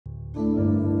We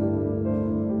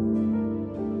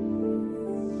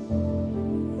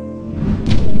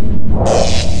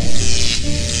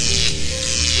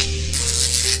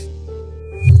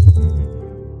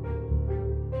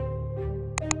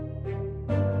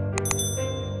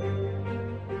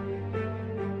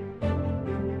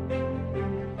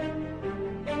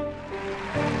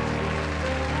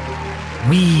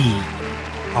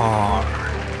are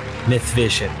Myth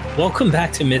Vision. Welcome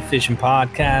back to Myth Vision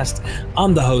Podcast.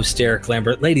 I'm the host, Derek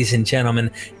Lambert. Ladies and gentlemen,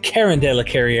 Karen De La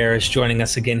Carriere is joining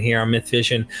us again here on Myth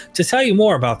Vision to tell you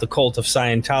more about the cult of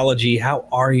Scientology. How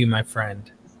are you, my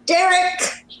friend?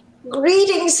 Derek,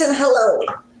 greetings and hello.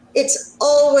 It's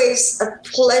always a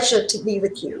pleasure to be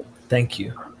with you. Thank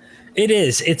you. It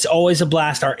is. It's always a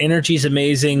blast. Our energy is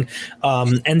amazing.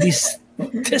 And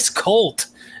this cult,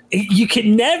 you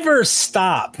can never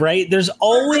stop, right? There's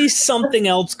always something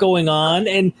else going on,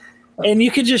 and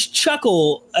you can just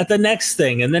chuckle at the next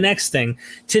thing and the next thing.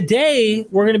 Today,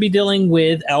 we're going to be dealing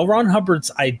with L. Ron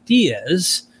Hubbard's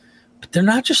ideas, but they're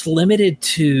not just limited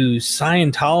to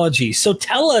Scientology. So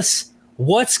tell us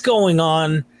what's going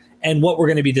on and what we're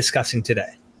going to be discussing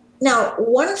today. Now,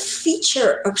 one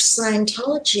feature of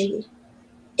Scientology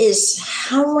is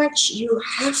how much you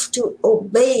have to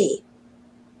obey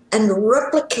and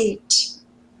replicate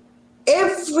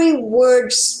every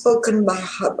word spoken by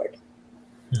Hubbard.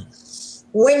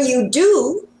 When you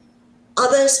do,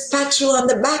 others pat you on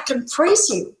the back and praise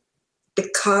you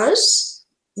because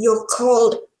you're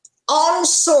called on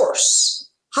source.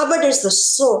 Hubbard is the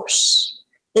source,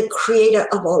 the creator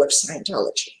of all of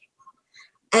Scientology.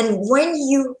 And when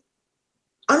you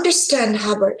understand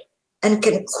Hubbard and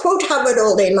can quote Hubbard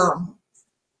all day long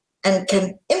and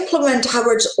can implement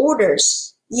Hubbard's orders,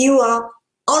 you are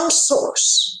on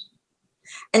source.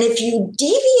 And if you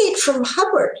deviate from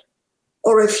Hubbard,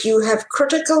 or if you have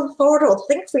critical thought or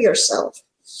think for yourself,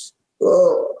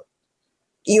 oh,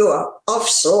 you are off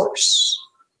source.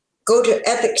 Go to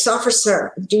ethics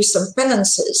officer and do some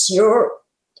penances. You're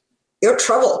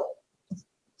trouble.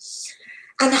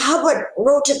 And Hubbard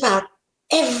wrote about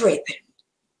everything.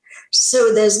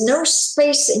 So there's no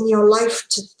space in your life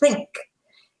to think.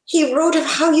 He wrote of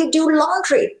how you do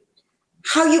laundry,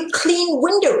 how you clean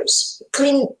windows.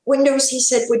 Clean windows, he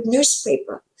said, with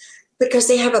newspaper because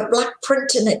they have a black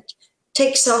print and it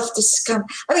takes off the scum.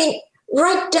 I mean,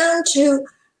 right down to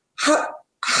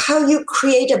how you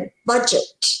create a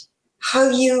budget, how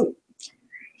you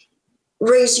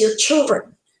raise your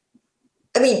children.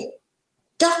 I mean,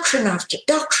 doctrine after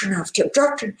doctrine after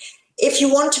doctrine. If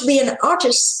you want to be an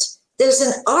artist, there's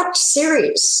an art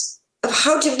series of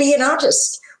how to be an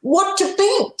artist, what to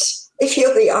paint. If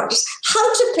you're the artist,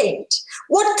 how to paint,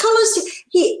 what colors,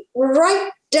 he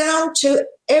right down to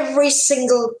every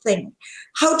single thing,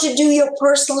 how to do your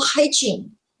personal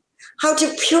hygiene, how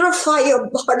to purify your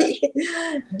body,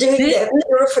 doing the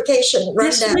purification.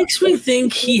 Right this makes me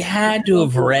think he had to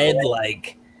have read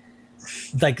like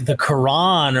the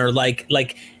Quran or like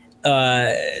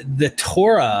the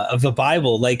Torah of the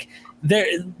Bible. Like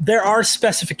there are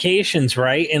specifications,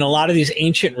 right, in a lot of these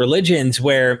ancient religions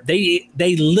where they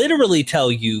literally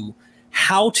tell you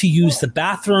how to use the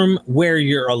bathroom, where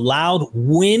you're allowed,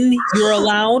 when you're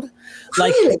allowed.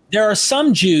 Like there are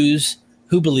some Jews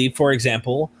who believe, for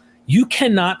example, you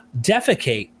cannot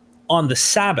defecate on the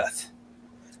Sabbath.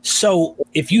 So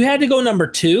if you had to go number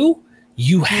 2,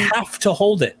 you have to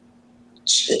hold it.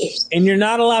 Jeez. And you're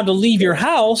not allowed to leave your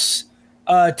house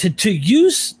to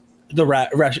use the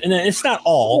restroom. And it's not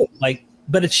all, like,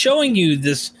 but it's showing you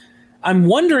this. I'm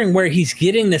wondering where he's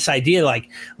getting this idea, like,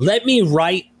 let me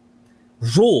write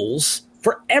rules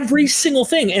for every single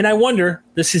thing. And I wonder,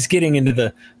 this is getting into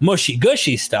the mushy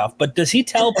gushy stuff, but does he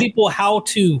tell people how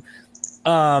to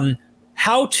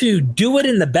do it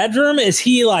in the bedroom? Is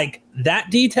he like that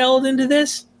detailed into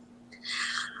this?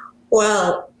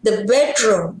 Well, the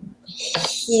bedroom,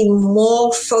 he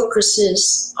more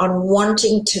focuses on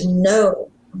wanting to know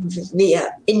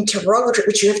via interrogatory,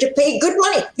 which you have to pay good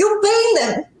money. You're paying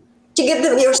them to give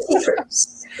them your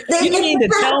secrets. They You mean to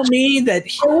tell me that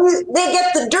they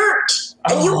get the dirt,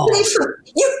 and you pay for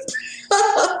you.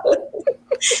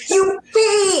 You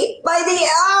pay by the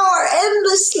hour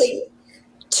endlessly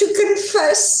to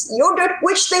confess your dirt,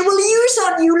 which they will use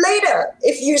on you later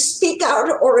if you speak out,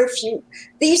 or if you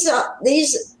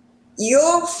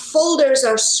your folders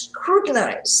are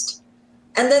scrutinized,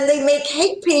 and then they make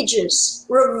hate pages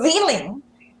revealing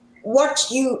what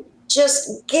you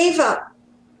just gave up,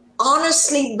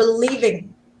 honestly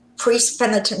believing priest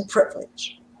penitent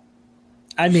privilege.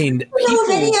 I mean, do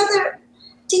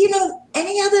you know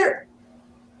any other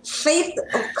faith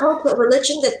or cult or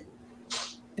religion that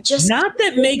just not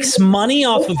that makes money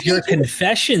off of your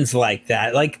confessions like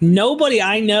that. Like nobody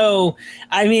I know,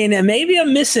 I mean, and maybe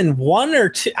I'm missing one or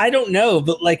two, I don't know,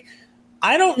 but like,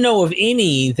 I don't know of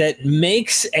any that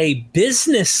makes a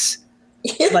business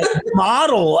like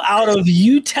model out of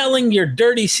you telling your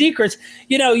dirty secrets.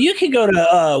 You know, you can go to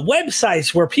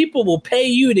websites where people will pay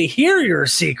you to hear your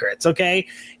secrets. Okay,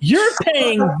 you're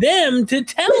paying them to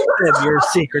tell them your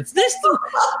secrets.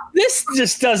 This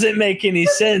just doesn't make any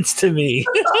sense to me.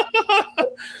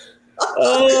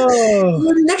 Oh.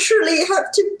 You literally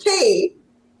have to pay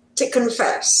to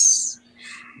confess,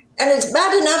 and it's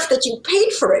bad enough that you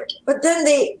paid for it, but then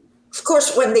they, of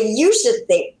course, when they use it,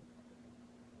 they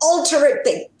alter it,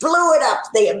 they blow it up,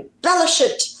 they embellish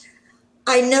it.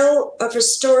 I know of a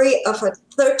story of a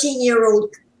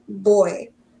 13-year-old boy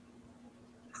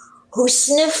who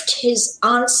sniffed his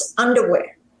aunt's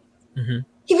underwear. Mm-hmm.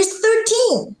 He was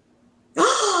 13.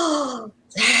 Oh,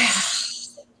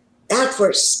 that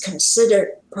was considered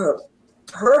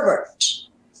pervert.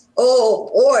 Oh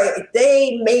boy,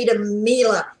 they made a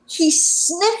meal out. He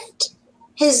sniffed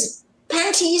his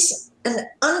panties and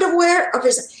underwear of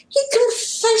his. He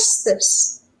confessed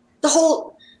this. The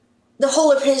whole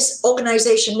of his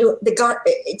organization knew.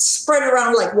 It spread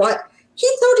around like what? He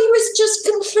thought he was just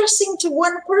confessing to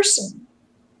one person.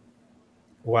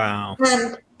 Wow.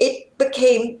 And it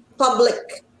became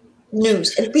public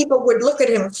news, and people would look at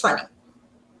him funny.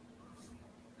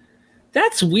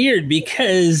 That's weird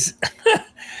because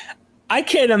I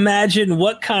can't imagine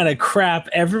what kind of crap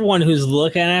everyone who's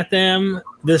looking at them,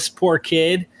 this poor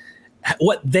kid,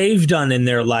 what they've done in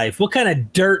their life. What kind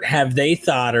of dirt have they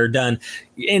thought or done?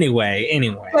 Anyway.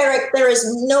 There is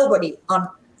nobody on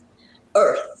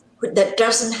earth that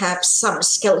doesn't have some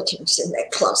skeletons in their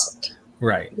closet.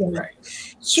 Right, you know?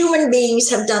 right. Human beings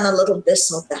have done a little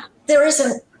this or that. There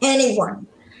isn't anyone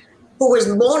who was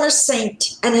born a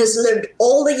saint and has lived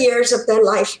all the years of their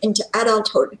life into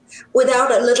adulthood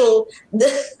without a little...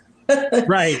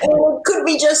 Right. It could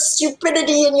be just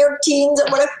stupidity in your teens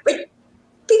or whatever, but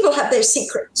people have their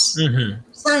secrets. Mm-hmm.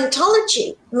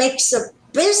 Scientology makes a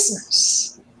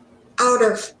business out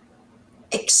of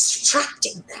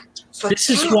extracting that. This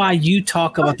is why you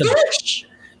talk about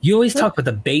you always talk about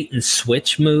the bait and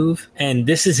switch move. And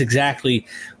this is exactly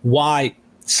why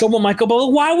someone might go,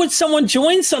 well, why would someone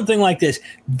join something like this?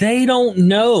 They don't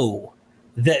know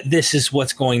that this is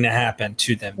what's going to happen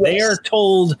to them. Yes. They are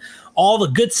told all the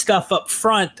good stuff up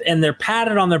front and they're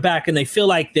patted on their back and they feel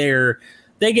like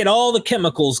they get all the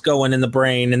chemicals going in the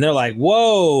brain and they're like,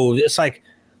 whoa, it's like,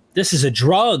 this is a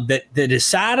drug that is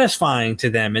satisfying to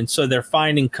them. And so they're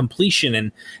finding completion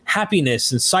and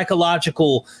happiness and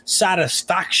psychological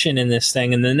satisfaction in this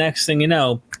thing. And the next thing you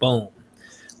know, boom.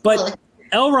 But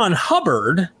L. Ron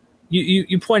Hubbard,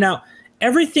 you point out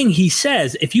everything he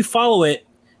says, if you follow it,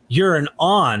 you're an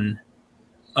on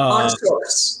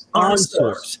source. On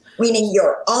source. Meaning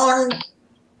you're on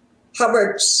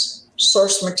Hubbard's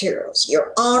source materials.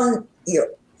 You're on,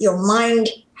 your mind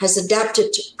has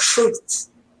adapted to truth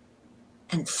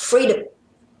and freedom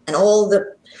and all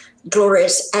the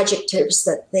glorious adjectives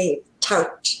that they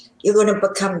tout. You're going to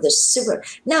become the super.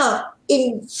 Now,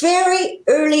 in very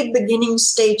early beginning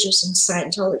stages in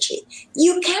Scientology,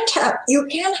 you can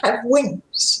have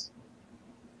wins.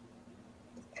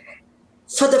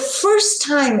 For the first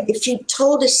time, if you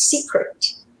told a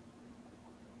secret,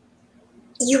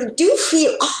 you do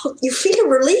feel, you feel a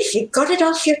relief. You got it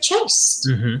off your chest.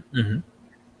 Mm-hmm, mm-hmm.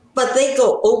 But they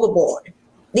go overboard.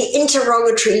 The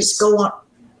interrogatories go on.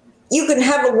 You can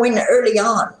have a win early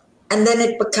on, and then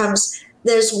it becomes,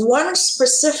 there's one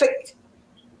specific,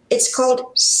 it's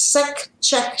called sec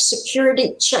check,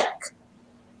 security check.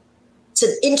 It's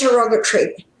an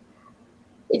interrogatory.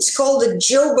 It's called the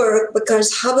Joburg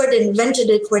because Hubbard invented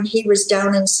it when he was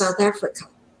down in South Africa.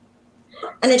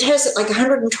 And it has like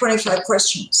 125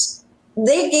 questions.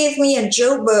 They gave me a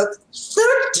Joburg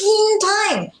 13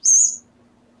 times.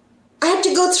 I had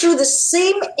to go through the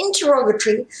same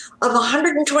interrogatory of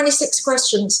 126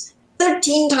 questions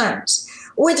 13 times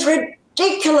with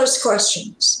ridiculous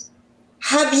questions.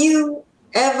 Have you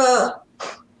ever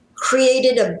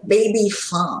created a baby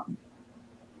farm?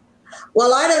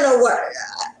 Well, I don't know what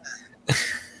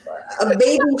a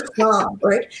baby farm,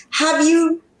 right? Have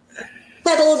you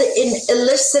settled in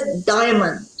illicit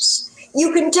diamonds?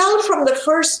 You can tell from the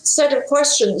first set of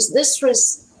questions, this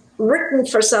was written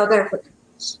for South Africa.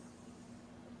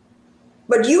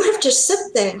 But you have to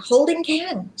sit there holding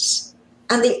hands.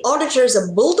 And the auditor is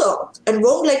a bulldog and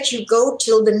won't let you go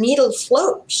till the needle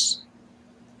floats.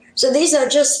 So these are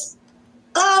just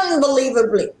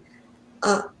unbelievably.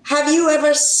 Have you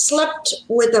ever slept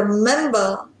with a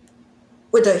member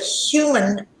with a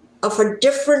human of a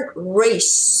different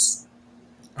race.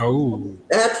 Oh.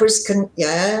 That was,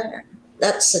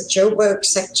 that's a Joburg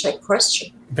sect check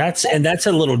question. That's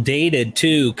a little dated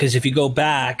too, because if you go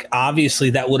back, obviously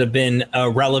that would have been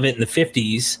relevant in the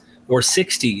 50s or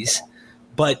 60s.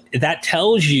 But that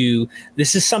tells you,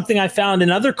 this is something I found in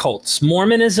other cults,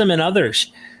 Mormonism and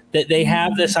others, that they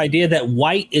have this idea that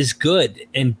white is good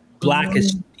and black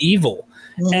is evil.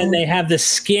 And they have the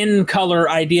skin color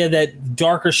idea that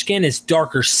darker skin is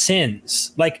darker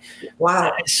sins. Like,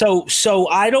 wow. So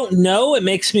I don't know. It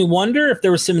makes me wonder if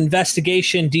there was some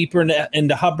investigation deeper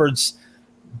into Hubbard's,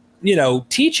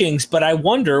 teachings. But I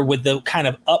wonder, with the kind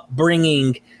of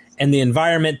upbringing and the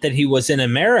environment that he was in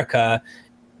America,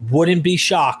 wouldn't be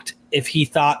shocked if he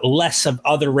thought less of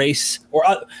other race or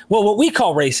what we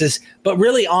call races. But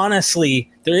really,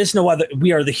 honestly, there is no other.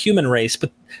 We are the human race.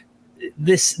 But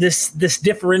this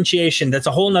differentiation, that's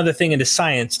a whole nother thing into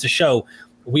science to show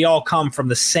we all come from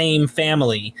the same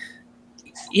family.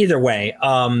 Either way,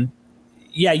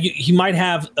 he might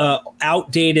have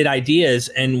outdated ideas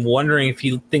and wondering if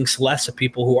he thinks less of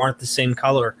people who aren't the same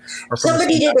color. Or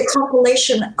somebody did a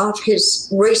compilation of his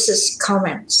racist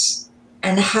comments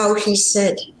and how he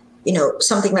said,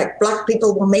 something like black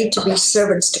people were made to be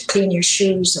servants to clean your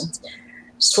shoes and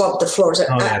swab the floors.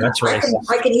 That's right.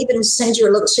 I can even send you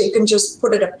a look so you can just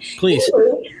put it up. Please.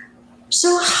 Anyway,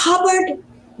 so Hubbard,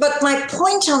 but my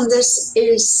point on this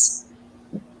is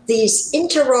these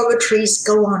interrogatories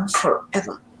go on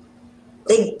forever.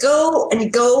 They go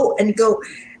and go and go.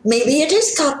 Maybe it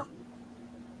is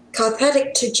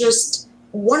cathartic to just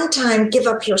one time give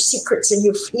up your secrets and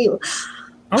you feel,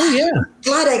 oh yeah,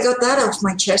 glad I got that off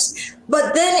my chest.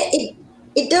 But then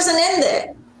it doesn't end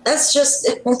there. That's just,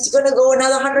 it's going to go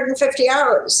another 150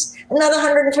 hours,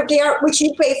 which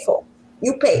you pay for.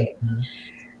 You pay.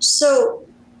 So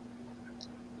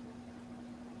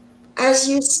as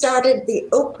you started the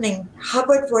opening,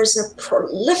 Hubbard was a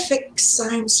prolific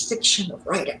science fiction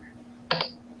writer.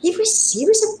 He was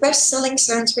a best-selling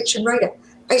science fiction writer.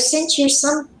 I sent you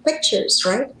some pictures,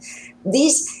 right?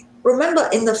 Remember,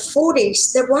 in the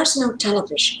 40s, there was no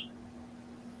television.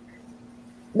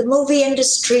 The movie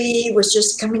industry was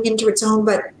just coming into its own,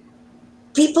 but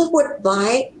people would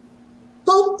buy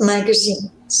pulp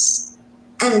magazines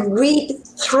and read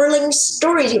thrilling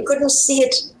stories. You couldn't see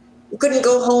it. You couldn't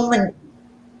go home and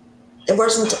there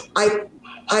wasn't,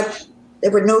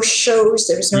 there were no shows,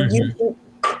 there was no YouTube.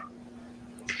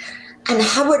 And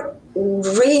Hubbard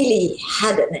really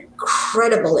had an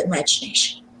incredible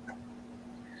imagination.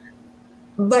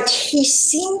 But he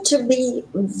seemed to be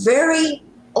very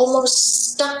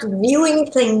almost stuck viewing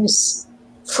things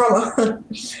from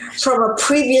a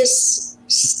previous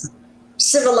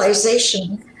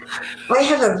civilization. I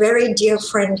have a very dear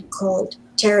friend called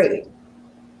Terry.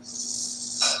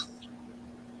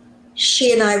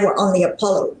 She and I were on the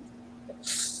Apollo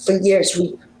for years.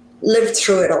 We lived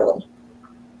through it all.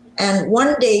 And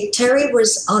one day, Terry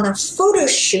was on a photo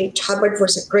shoot. Hubbard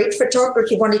was a great photographer.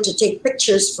 He wanted to take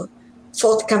pictures for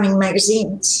forthcoming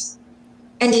magazines.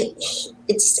 And it's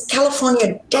the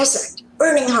California desert,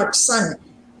 burning hot sun.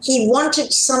 He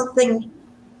wanted something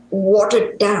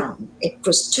watered down. It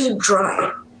was too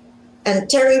dry. And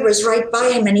Terry was right by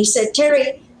him, and he said,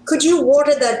 "Terry, could you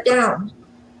water that down?"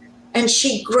 And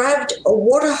she grabbed a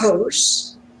water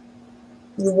hose.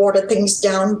 You water things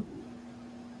down.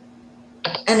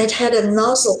 And it had a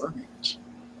nozzle on it.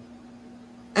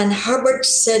 And Hubbard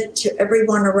said to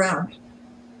everyone around,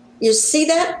 "You see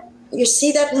that? You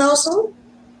see that nozzle?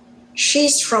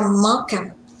 She's from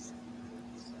Massacre."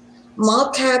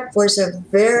 Massacre was a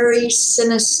very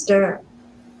sinister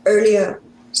earlier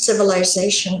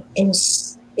civilization in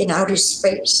outer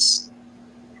space.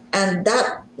 And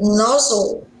that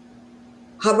nozzle,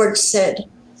 Hubbard said,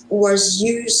 was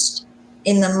used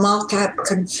in the Massacre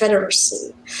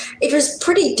Confederacy. It was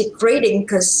pretty degrading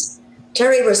because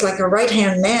Terry was like a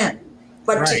right-hand man.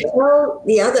 But right. To tell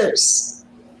the others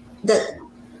that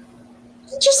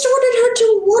he just ordered her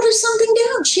to water something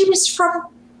down. She was from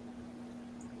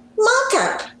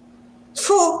Massacre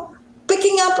for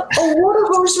picking up a water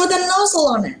hose with a nozzle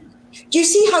on it. Do you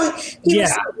see how he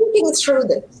was thinking through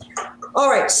this? All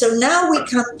right, so now we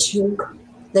come to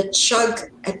the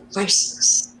Chug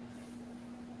advices.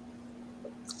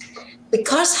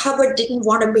 Because Hubbard didn't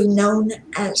want to be known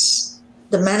as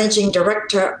the managing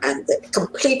director and the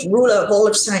complete ruler of all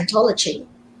of Scientology,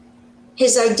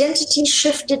 his identity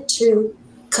shifted to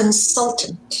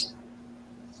consultant.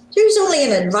 He was only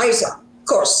an advisor. Of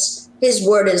course, his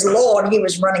word is law and he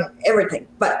was running everything,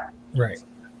 but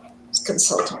he's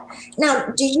consultant. Now,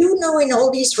 do you know in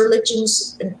all these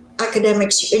religions and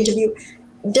academics you interview,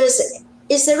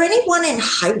 is there anyone in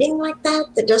hiding like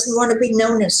that doesn't want to be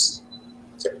known as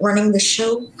running the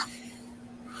show?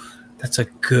 That's a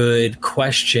good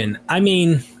question. I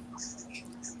mean,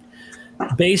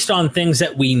 based on things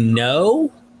that we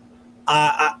know,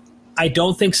 I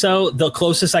don't think so. The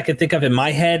closest I could think of in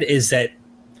my head is that,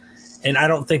 and I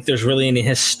don't think there's really any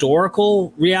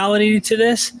historical reality to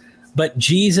this, but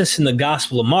Jesus in the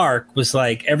Gospel of Mark was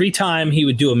like, every time he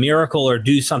would do a miracle or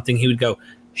do something, he would go,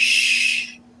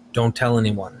 shh, don't tell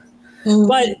anyone.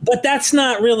 Mm-hmm. But that's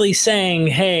not really saying,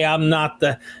 hey, I'm not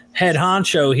the head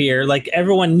honcho here. Like,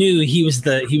 everyone knew he was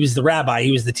the rabbi,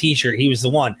 he was the teacher, he was the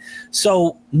one.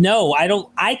 So no,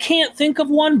 I can't think of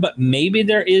one, but maybe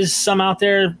there is some out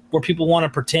there where people want to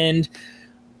pretend.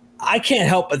 I can't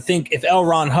help but think if L.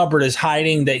 Ron Hubbard is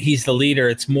hiding that he's the leader,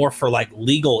 it's more for like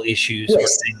legal issues or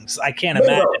things. I can't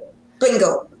imagine.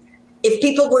 Bingo. If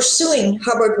people were suing,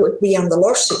 Hubbard would be on the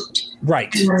lawsuit.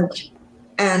 Right.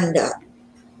 And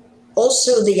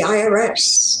also the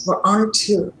IRS were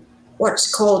onto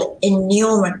what's called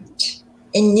annulment.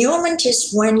 Annulment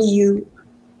is when you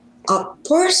are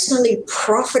personally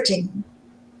profiting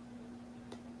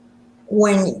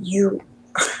when you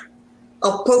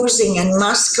are posing and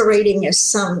masquerading as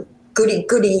some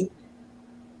goody-goody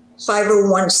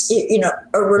 501,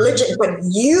 a religion, but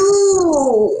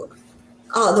you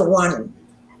are the one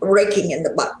raking in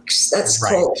the bucks. That's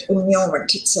right. Called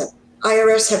annulment. It's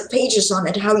IRS have pages on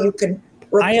it, how you can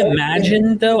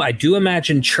I do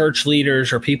imagine church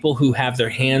leaders or people who have their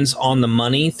hands on the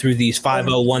money through these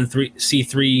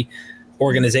 501c3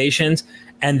 organizations,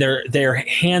 and their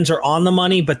hands are on the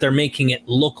money, but they're making it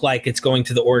look like it's going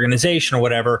to the organization or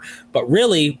whatever. But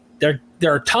really, there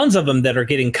are tons of them that are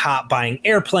getting caught buying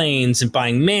airplanes and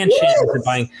buying mansions and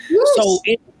buying. Yes. So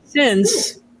in a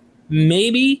sense,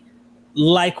 maybe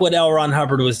like what L. Ron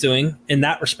Hubbard was doing in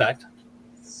that respect.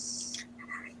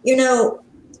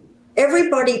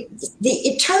 Everybody, the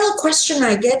eternal question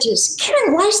I get is,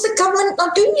 Karen, why is the government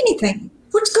not doing anything?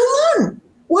 What's going on?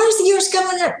 Why is the U.S.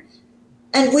 government?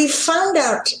 And we found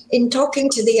out in talking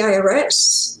to the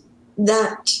IRS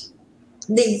that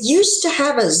they used to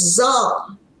have a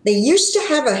czar. They used to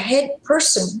have a head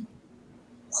person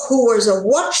who was a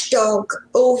watchdog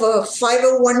over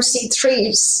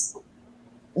 501c3s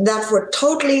that were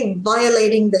totally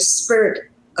violating the spirit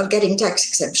of getting tax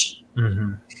exemption.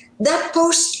 Mm-hmm. That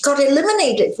post got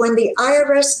eliminated when the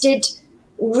IRS did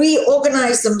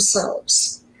reorganize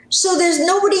themselves. So there's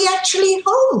nobody actually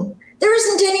home. There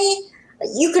isn't any,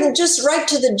 you can just write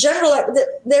to the general,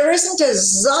 there isn't a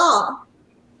czar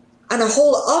and a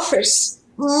whole office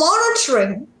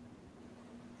monitoring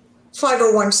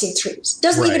 501c3s.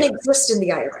 Doesn't even exist in the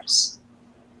IRS.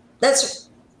 That's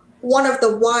one of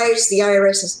the whys the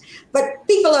IRS is. But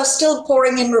people are still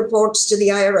pouring in reports to the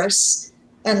IRS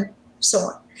and so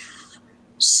on.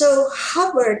 So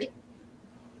Hubbard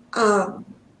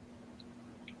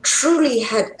truly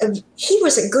he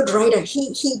was a good writer.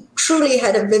 He truly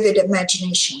had a vivid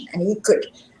imagination, and he could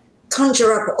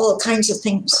conjure up all kinds of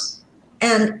things.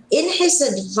 And in his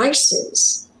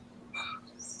advices,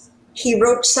 he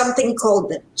wrote something called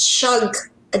the Chug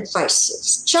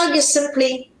Advices. Chug is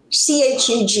simply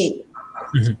C-H-U-G.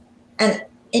 Mm-hmm. And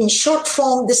in short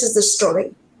form, this is the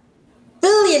story.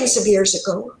 Billions of years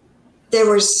ago, there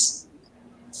was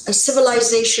a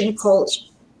civilization called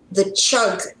the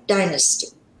Chug dynasty.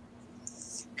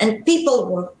 And people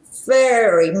were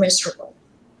very miserable.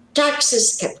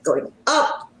 Taxes kept going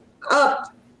up,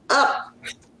 up, up.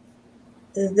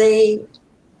 They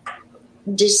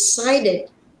decided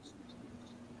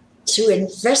to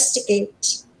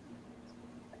investigate.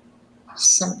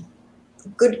 Some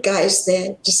good guys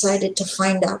there decided to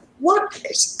find out what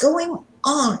is going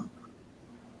on.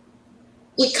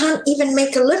 We can't even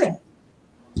make a living.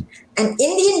 And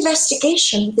in the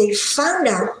investigation, they found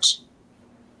out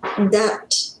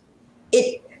that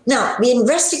the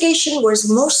investigation was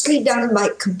mostly done by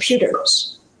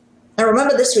computers. Now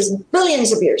remember, this was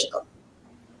billions of years ago.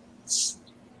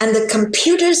 And the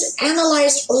computers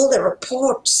analyzed all the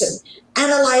reports and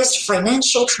analyzed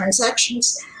financial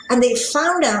transactions, and they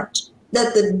found out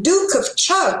that the Duke of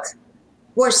Chug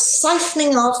was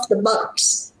siphoning off the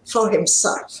bucks for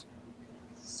himself.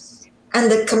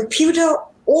 And the computer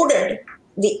ordered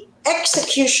the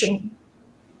execution,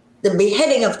 the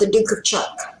beheading of the Duke of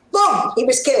Chug. Boom, he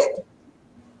was killed.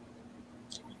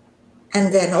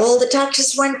 And then all the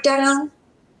taxes went down,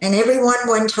 and everyone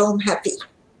went home happy.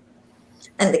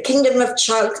 And the kingdom of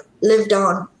Chug lived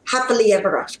on happily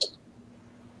ever after.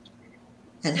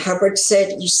 And Hubbard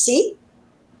said, you see,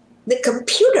 the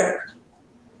computer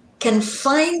can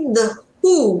find the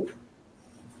who.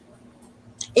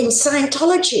 In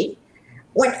Scientology,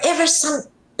 whenever some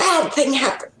bad thing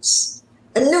happens,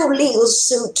 a new legal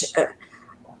suit,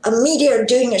 a media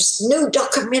doing a new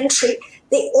documentary,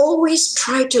 they always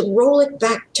try to roll it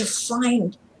back to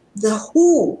find the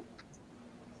who.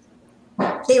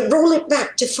 They roll it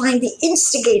back to find the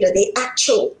instigator, the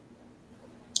actual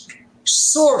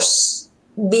source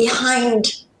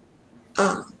behind it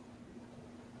all.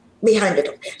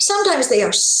 Sometimes they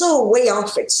are so way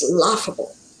off, it's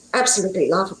laughable, absolutely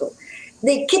laughable.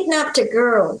 They kidnapped a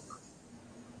girl.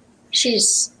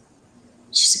 She's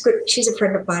a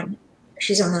friend of mine.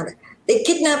 She's on it. They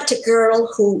kidnapped a girl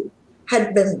who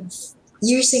had been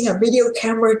using a video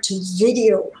camera to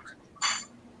video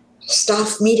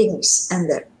staff meetings and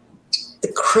the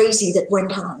crazy that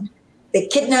went on. They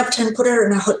kidnapped her and put her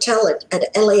in a hotel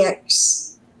at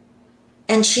LAX.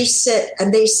 And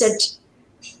they said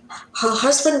her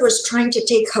husband was trying to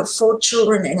take her 4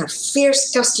 children in a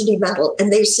fierce custody battle.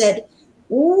 And they said,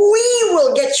 we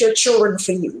will get your children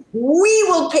for you. We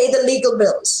will pay the legal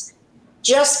bills.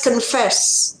 Just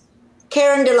confess.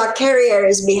 Karen de la Carriere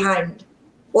is behind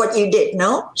what you did,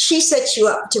 no? She set you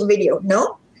up to video,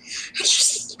 no? And she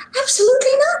said,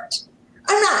 absolutely not.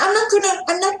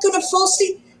 I'm not gonna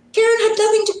falsely. Karen had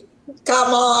nothing to.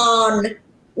 Come on,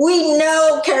 we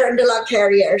know Karen de la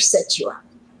Carriere set you up.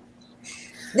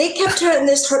 They kept her in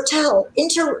this hotel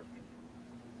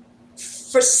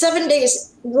for 7 days.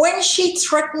 When she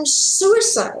threatened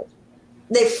suicide,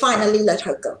 they finally let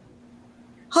her go.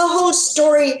 Her whole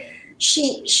story,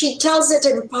 she tells it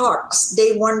in parts.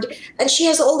 Day one, and she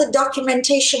has all the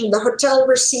documentation, the hotel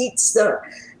receipts,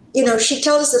 she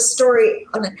tells the story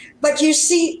on it. But you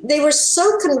see, they were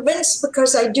so convinced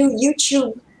because I do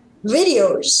YouTube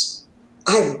videos.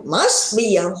 I must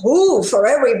be a who for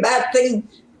every bad thing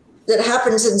that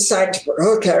happens inside.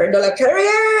 Oh, Karen de la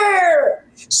Carriere.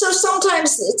 So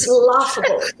sometimes it's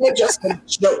laughable. They're just a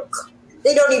joke.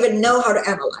 They don't even know how to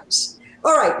analyze.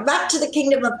 All right, back to the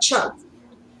kingdom of Chug.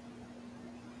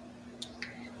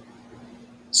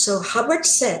 So Hubbard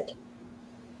said,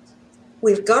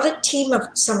 we've got a team of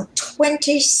some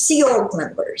 20 Sea Org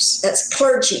members, that's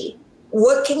clergy,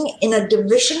 working in a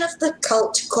division of the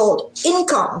cult called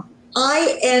INCOM,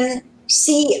 INCOMM.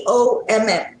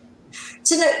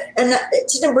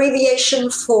 It's an abbreviation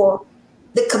for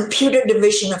the computer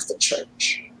division of the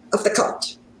church, of the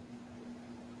cult.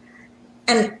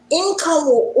 And INCOM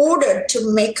were ordered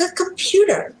to make a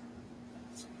computer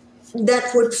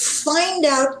that would find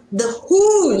out the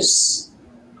who's,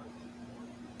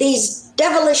 these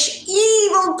devilish,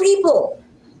 evil people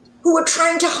who were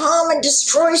trying to harm and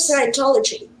destroy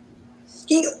Scientology.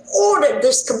 He ordered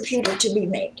this computer to be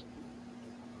made.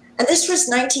 And this was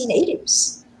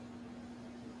 1980s,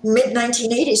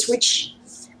 mid-1980s, which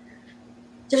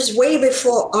was way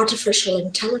before artificial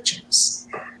intelligence.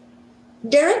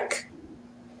 Derek,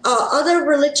 are other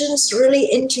religions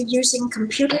really into using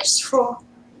computers for?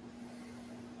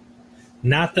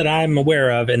 Not that I'm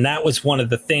aware of, and that was one of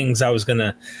the things I was going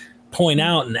to point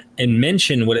out and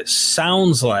mention. What it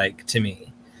sounds like to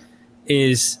me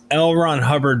is L. Ron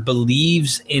Hubbard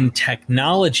believes in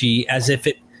technology as if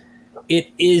it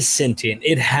is sentient.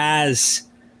 It has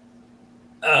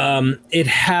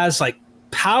like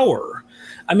power.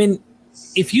 I mean,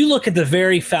 if you look at the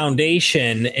very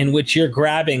foundation in which you're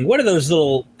grabbing, what are those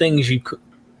little things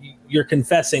you're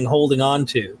confessing, holding on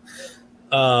to?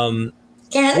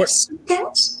 Soup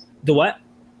cans? The what?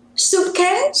 Soup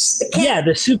cans? The cans? Yeah,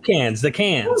 the soup cans, the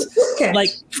cans. Oh, soup cans. Like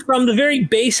from the very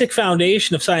basic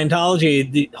foundation of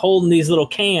Scientology, holding these little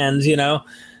cans,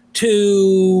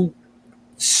 to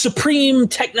supreme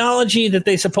technology that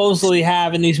they supposedly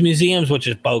have in these museums, which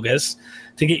is bogus,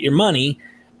 to get your money.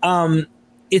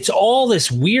 It's all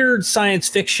this weird science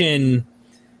fiction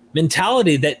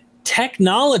mentality that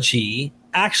technology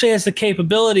actually has the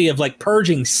capability of like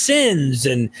purging sins,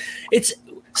 and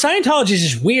Scientology is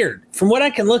just weird. From what I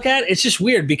can look at, it's just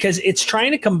weird because it's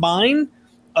trying to combine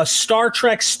a Star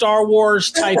Trek, Star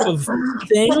Wars type of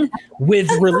thing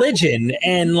with religion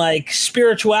and like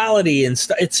spirituality and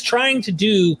stuff. It's trying to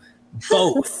do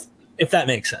both, if that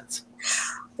makes sense.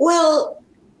 Well,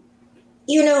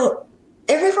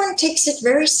 everyone takes it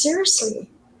very seriously.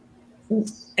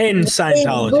 In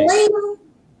Scientology. They blame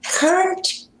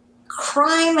current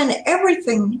crime and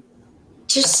everything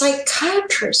to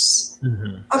psychiatrists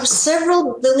of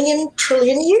several billion,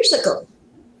 trillion years ago.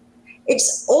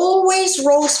 It's always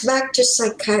rolls back to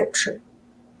psychiatry.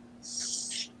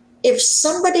 If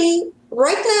somebody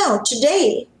right now,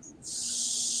 today,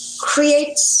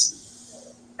 creates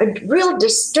a real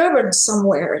disturbance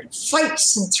somewhere and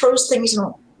fights and throws things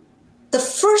on, the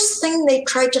first thing they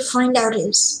try to find out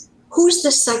is who's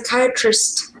the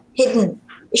psychiatrist hidden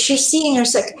She's seeing her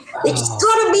It's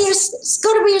got to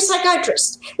be a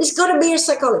psychiatrist. It's got to be a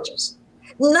psychologist.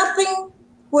 Nothing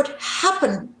would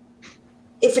happen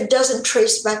if it doesn't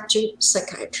trace back to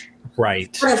psychiatry.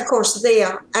 Right. And of course, they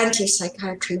are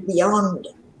anti-psychiatry beyond,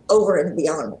 over and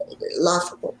beyond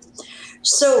laughable.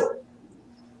 So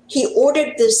he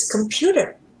ordered this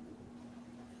computer,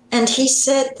 and he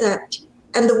said that,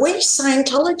 and the way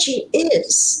Scientology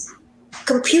is,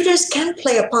 computers can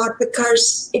play a part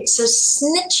because it's a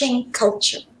snitching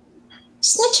culture.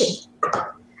 Snitching.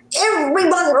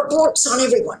 Everyone reports on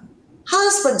everyone.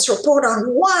 Husbands report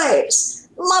on wives.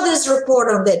 Mothers report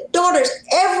on their daughters.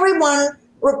 Everyone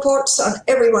reports on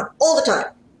everyone all the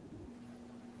time.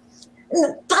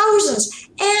 And thousands.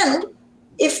 And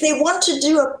if they want to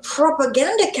do a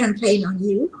propaganda campaign on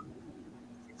you,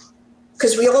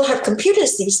 because we all have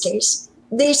computers these days,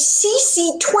 they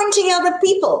CC 20 other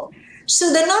people.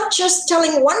 So they're not just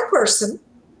telling one person,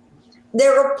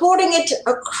 they're reporting it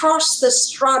across the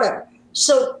strata.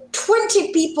 So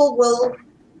 20 people will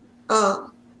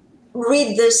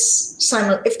read this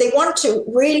if they want to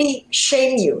really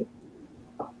shame you.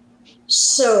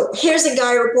 So here's a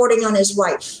guy reporting on his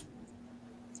wife.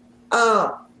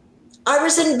 I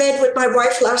was in bed with my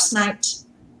wife last night,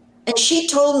 and she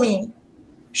told me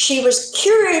she was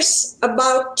curious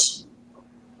about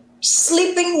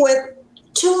sleeping with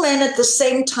 2 men at the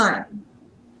same time.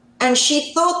 And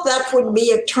she thought that would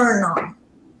be a turn on.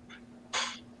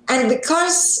 And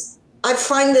because I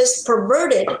find this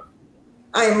perverted,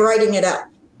 I am writing it up,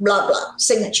 blah, blah,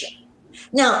 signature.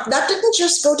 Now, that didn't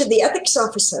just go to the ethics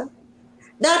officer.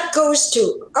 That goes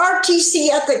to RTC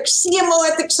ethics, CMO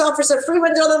ethics officer,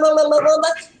 Freeman, blah, blah, blah, blah, blah.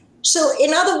 So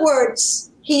in other words,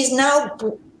 he's now,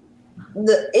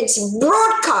 it's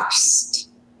broadcast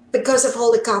because of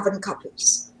all the carbon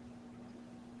copies.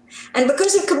 And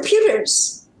because of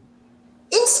computers,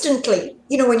 instantly,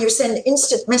 you know, when you send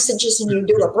instant messages and you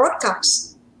do a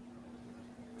broadcast,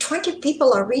 20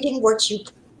 people are reading what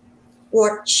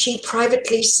she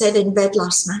privately said in bed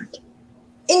last night.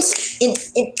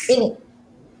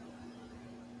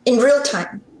 In real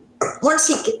time, once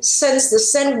he sends the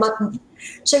send button.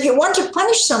 So if you want to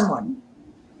punish someone,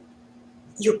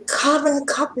 you carbon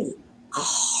copy a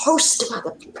host of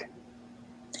other people.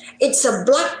 It's a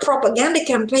black propaganda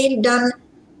campaign done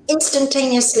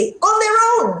instantaneously on their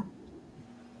own.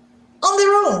 On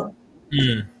their own.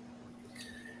 Mm.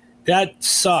 That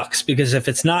sucks, because if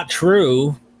it's not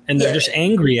true and they're just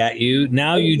angry at you,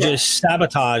 now you just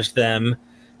sabotaged them,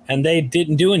 and they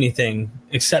didn't do anything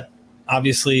except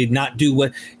obviously not do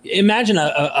what. Imagine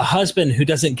a husband who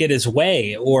doesn't get his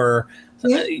way, or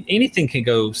anything can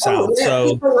go south.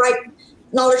 So people write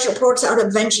knowledge reports out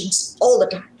of vengeance all the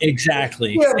time.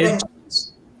 Exactly.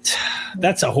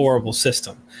 That's a horrible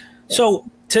system. So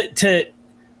to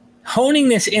honing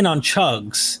this in on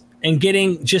Chugs and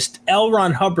getting just L.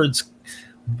 Ron Hubbard's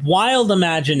wild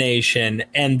imagination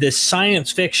and this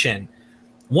science fiction,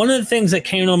 one of the things that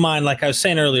came to mind, like I was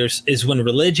saying earlier, is when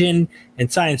religion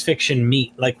and science fiction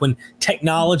meet, like when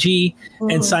technology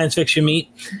and science fiction meet.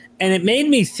 And it made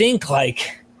me think,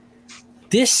 like,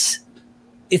 this,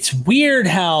 it's weird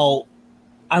how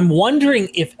I'm wondering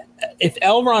if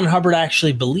L. Ron Hubbard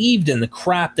actually believed in the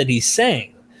crap that he's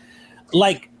saying.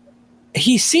 Like,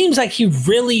 he seems like he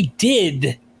really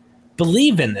did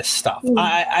believe in this stuff.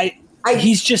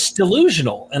 He's just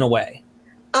delusional in a way.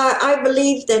 I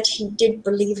believe that he did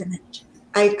believe in it.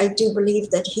 I do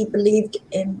believe that he believed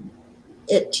in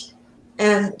it.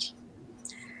 And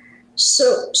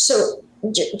so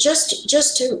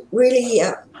just to really,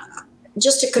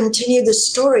 just to continue the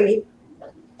story,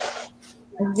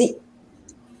 the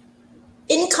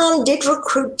Incom did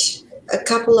recruit a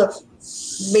couple of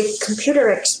big computer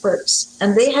experts,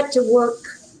 and they had to work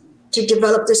to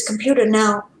develop this computer.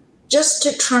 Now, just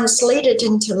to translate it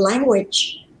into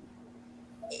language,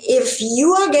 if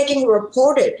you are getting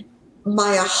reported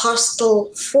by a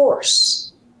hostile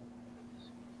force,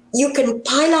 you can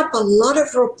pile up a lot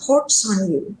of reports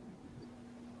on you.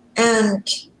 And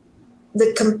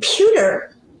the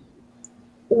computer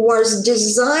was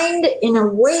designed in a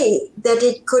way that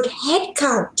it could head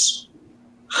count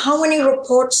how many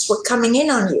reports were coming in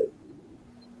on you.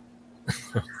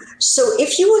 So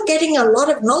if you were getting a lot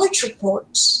of knowledge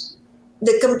reports,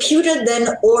 the computer then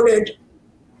ordered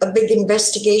a big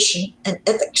investigation and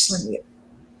ethics on you.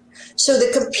 So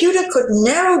the computer could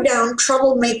narrow down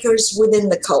troublemakers within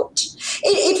the cult.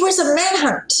 It was a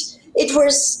manhunt. It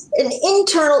was an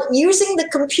internal, using the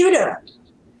computer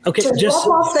to drop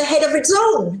off the head of its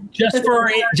own.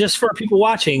 Just for people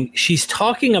watching, she's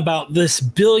talking about this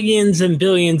billions and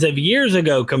billions of years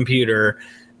ago computer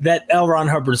that L. Ron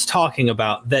Hubbard's talking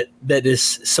about that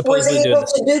is Was supposedly doing able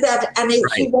this. to do that, and he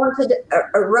Right. wanted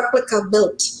a replica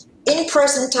built in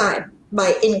present time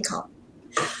by income.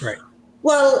 Right.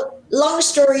 Well, long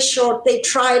story short, they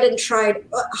tried and tried.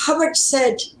 Hubbard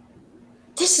said,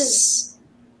 this is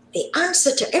the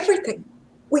answer to everything.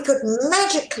 We could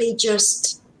magically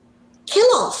just kill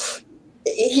off.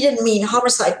 He didn't mean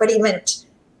homicide, but he meant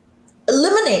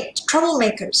eliminate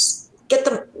troublemakers, get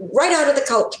them right out of the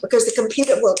cult, because the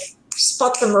computer will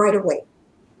spot them right away.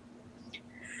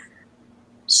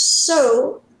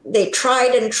 So they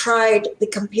tried and tried. The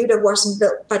computer wasn't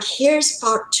built. But here's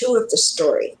part 2 of the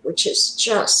story, which is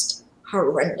just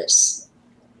horrendous.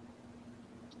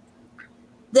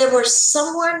 There was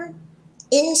someone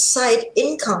inside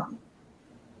income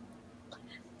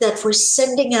that was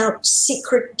sending out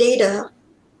secret data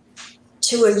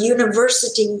to a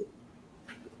university,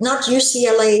 not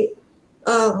UCLA,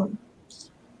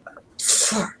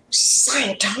 for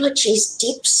Scientology's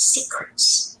deep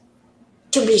secrets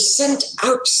to be sent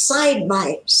outside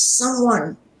by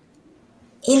someone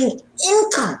in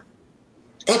income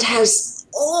that has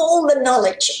all the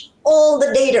knowledge, all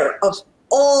the data of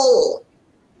all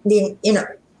the,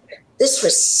 this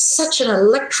was such an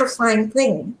electrifying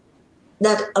thing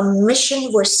that a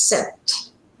mission was sent.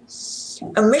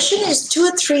 A mission is 2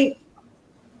 or 3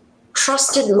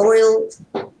 trusted, loyal,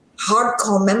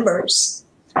 hardcore members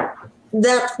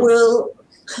that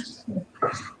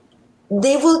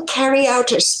they will carry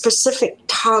out a specific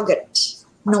target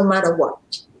no matter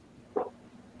what.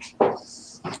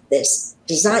 This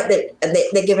design,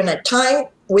 they're given a time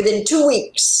within 2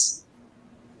 weeks.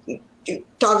 You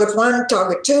target 1,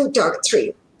 target 2, target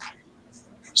 3.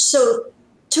 So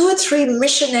 2 or 3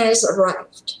 missionaries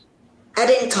arrived at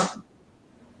income,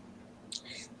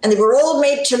 and they were all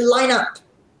made to line up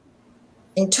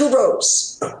in 2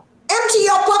 rows. Empty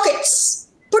your pockets.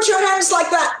 Put your hands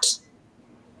like that.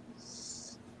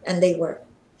 And they were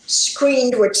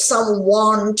screened with some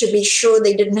wand to be sure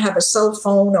they didn't have a cell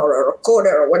phone or a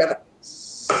recorder or whatever.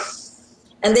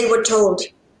 And they were told,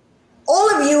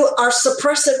 all of you are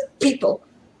suppressive people.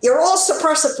 You're all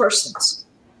suppressive persons.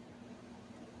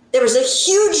 There is a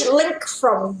huge link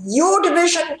from your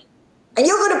division, and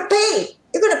you're going to pay.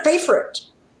 You're going to pay for it.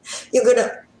 You're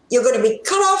going to be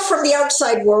cut off from the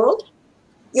outside world.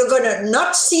 You're going to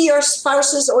not see your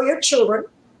spouses or your children.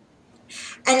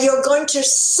 And you're going to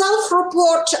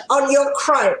self-report on your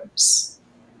crimes.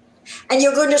 And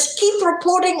you're going to keep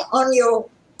reporting on your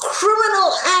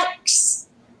criminal acts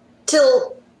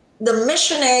till the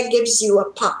missionary gives you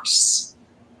a pass.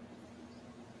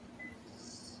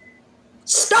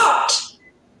 Start!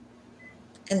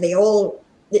 And they all,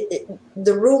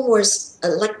 the room was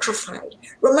electrified.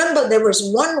 Remember, there was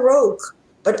one rogue,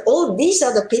 but all these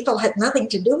other people had nothing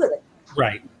to do with it.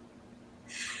 Right.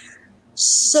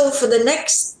 So for the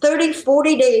next 30,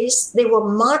 40 days, they were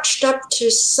marched up to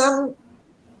some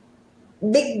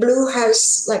Big Blue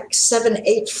has like 7,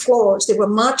 8 floors. They were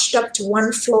marched up to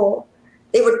one floor.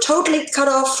 They were totally cut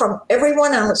off from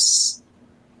everyone else.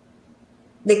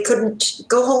 They couldn't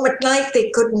go home at night.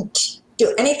 They couldn't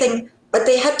do anything, but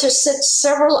they had to sit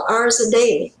several hours a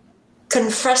day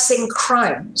confessing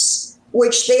crimes,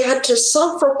 which they had to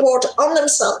self-report on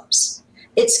themselves.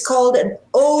 It's called an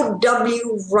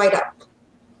OW write-up.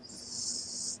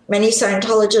 Many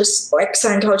Scientologists or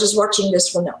ex-Scientologists watching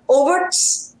this will know.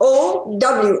 Overts,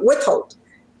 OW, withhold.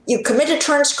 You commit a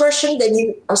transgression,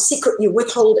 then a secret, you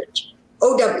withhold it.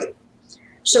 OW.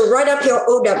 So write up your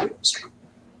OWs.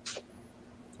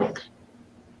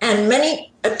 And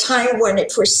many a time when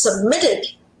it was submitted,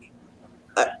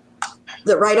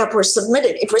 the write-up was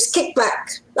submitted, it was kicked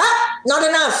back. Not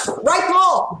enough, write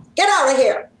more, get out of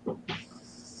here.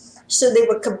 So they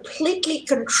were completely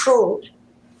controlled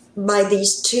by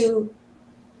these 2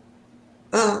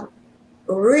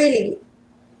 really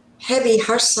heavy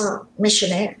Harsa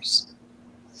missionaries.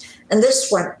 And this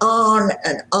went on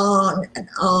and on and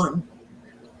on.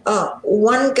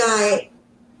 One guy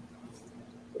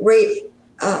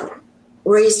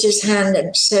raised his hand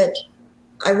and said,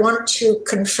 I want to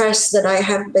confess that I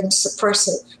have been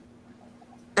suppressive.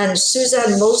 And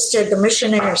Suzanne Bolster, the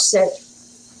missionary, said,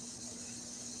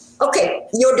 okay,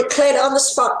 you're declared on the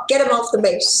spot, get him off the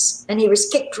base. And he was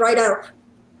kicked right out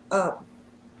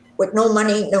with no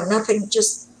money, no nothing,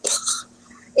 just,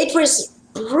 it was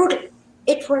brutal.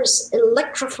 It was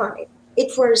electrifying.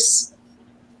 It was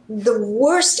the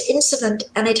worst incident,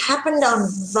 and it happened on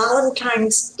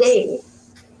Valentine's Day.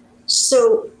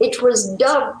 So it was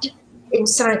dubbed in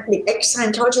the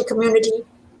ex-Scientology community,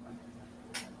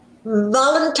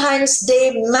 Valentine's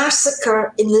Day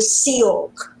Massacre in the Sea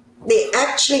Org. They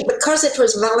actually, because it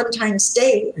was Valentine's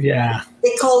Day,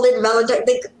 they called it Valentine.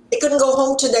 They couldn't go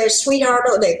home to their sweetheart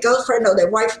or their girlfriend or their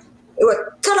wife. They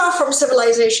were cut off from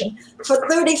civilization for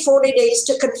 30, 40 days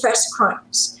to confess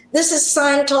crimes. This is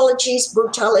Scientology's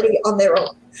brutality on their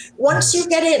own. Once you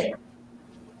get in,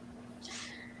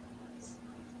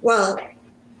 well,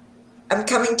 I'm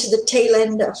coming to the tail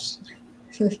end of,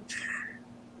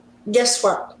 guess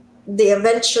what? They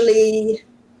eventually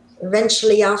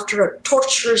after a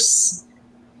torturous,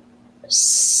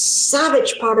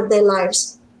 savage part of their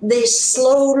lives, they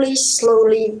slowly,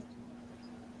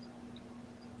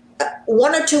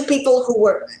 one or two people who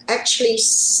were actually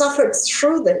suffered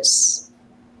through this.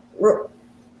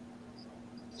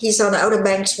 He's on Outer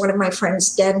Banks, one of my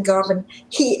friends, Dan Garvin.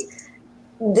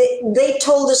 They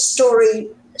told the story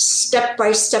step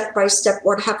by step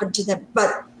what happened to them,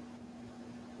 but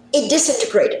it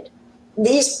disintegrated.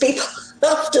 These people,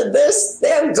 after this,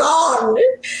 they're gone.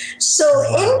 So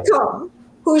Income,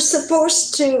 who's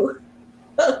supposed to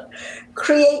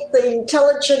create the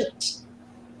intelligent,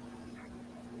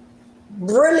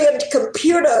 brilliant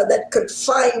computer that could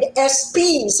find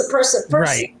SPs, a person,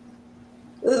 right.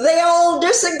 They all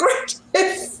disintegrated,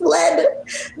 fled.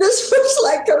 This was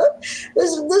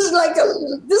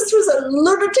a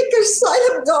lunatic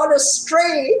asylum gone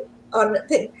astray on the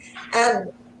thing,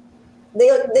 and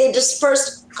they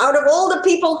dispersed. Out of all the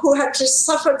people who had to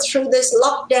suffer through this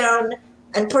lockdown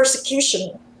and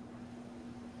persecution,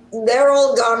 they're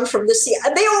all gone from the sea.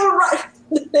 And they all write.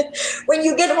 When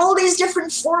you get all these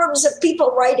different forums of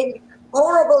people writing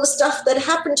horrible stuff that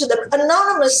happened to them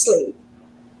anonymously,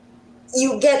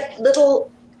 you get little.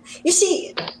 You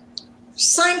see,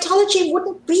 Scientology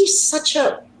wouldn't be such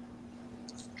a.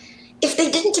 If they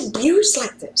didn't abuse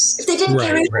like this, if they didn't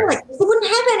carry on like this, they wouldn't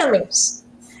have enemies.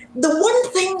 The one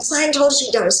thing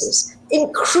Scientology does is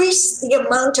increase the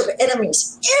amount of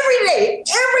enemies. Every day,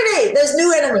 there's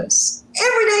new enemies.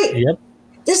 Every day. Yep.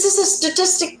 This is a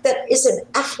statistic that is an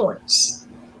affluence.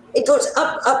 It goes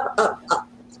up.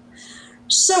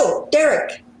 So,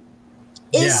 Derek,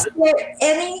 is there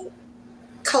any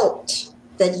cult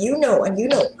that you know,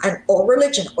 or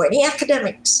religion, or any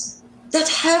academics that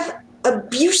have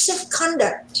abusive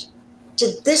conduct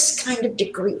to this kind of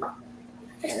degree?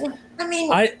 I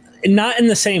mean, not in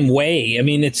the same way. I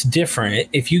mean, it's different.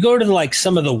 If you go to like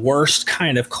some of the worst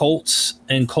kind of cults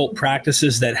and cult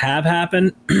practices that have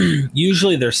happened,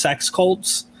 usually they're sex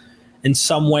cults. In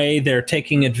some way, they're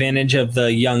taking advantage of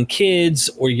the young kids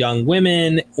or young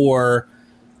women or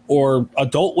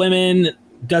adult women.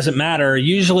 Doesn't matter.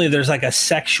 Usually there's like a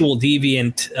sexual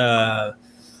deviant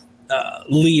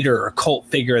leader or cult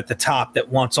figure at the top that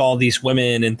wants all these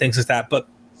women and things like that. But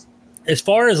as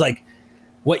far as like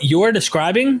what you're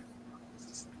describing,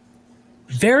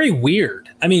 very weird.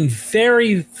 I mean,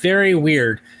 very, very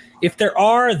weird. If there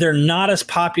are, they're not as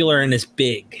popular and as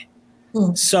big.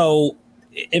 So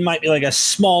it might be like a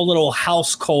small little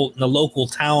house cult in a local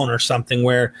town or something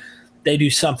where they do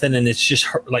something and it's just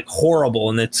like horrible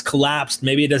and it's collapsed.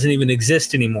 Maybe it doesn't even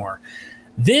exist anymore.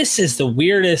 This is the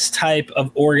weirdest type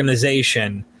of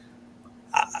organization.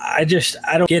 I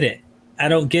don't get it. I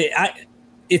don't get it.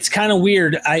 It's kind of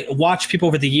weird. I watch people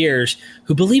over the years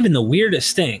who believe in the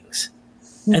weirdest things,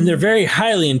 and they're very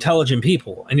highly intelligent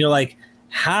people. And you're like,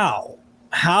 how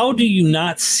do you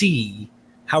not see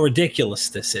how ridiculous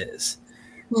this is?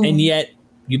 And yet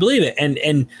you believe it.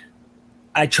 And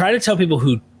I try to tell people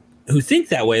who think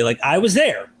that way, like, I was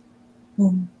there.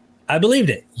 I believed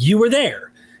it. You were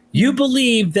there. You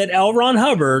believed that L. Ron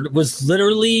Hubbard was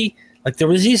literally like, there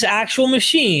was these actual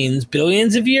machines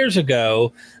billions of years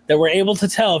ago that were able to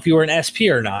tell if you were an SP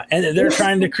or not. And they're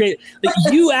trying to create, like,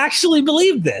 you actually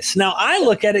believe this. Now I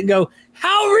look at it and go,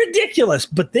 how ridiculous.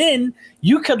 But then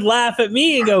you could laugh at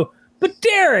me and go, but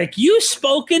Derek, you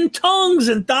spoke in tongues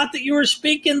and thought that you were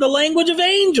speaking the language of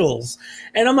angels.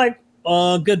 And I'm like,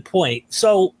 good point.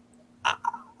 So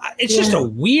it's just a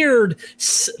weird,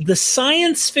 the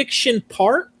science fiction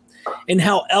part and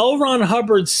how L. Ron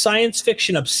Hubbard's science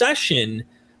fiction obsession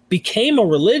became a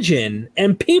religion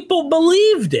and people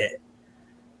believed it.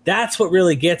 That's what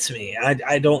really gets me.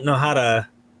 I don't know how to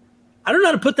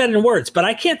put that in words, but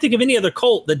I can't think of any other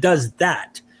cult that does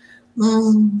that.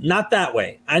 Not that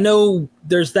way. I know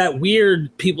there's that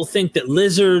weird, people think that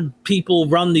lizard people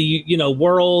run the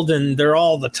world and they're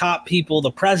all the top people.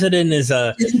 The president is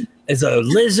a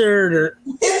lizard.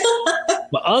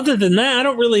 But other than that, I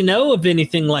don't really know of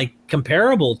anything like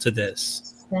comparable to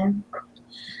this.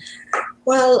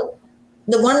 Well,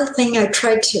 the one thing I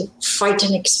try to fight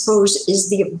and expose is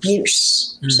the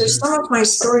abuse. So some of my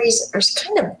stories are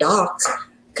kind of dark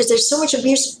because there's so much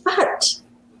abuse, but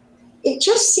it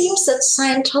just seems that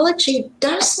Scientology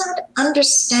does not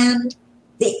understand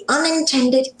the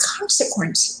unintended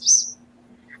consequences.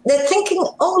 They're thinking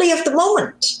only of the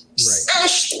moment. Right.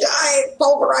 Smash the guy,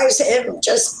 pulverize him,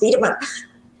 just beat him up.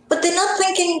 But they're not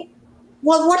thinking,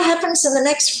 well, what happens in the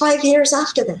next 5 years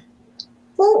after that?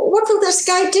 Well, what will this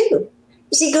guy do?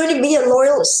 Is he going to be a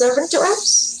loyal servant to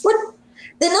us? What?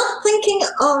 They're not thinking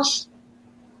of,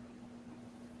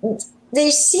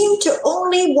 they seem to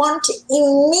only want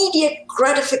immediate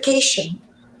gratification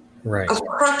of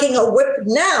cracking a whip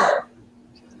now,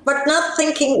 but not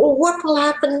thinking, well, what will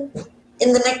happen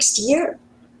in the next year?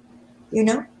 You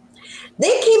know?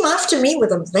 They came after me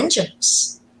with a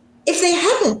vengeance. If they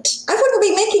hadn't, I wouldn't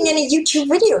be making any YouTube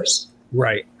videos.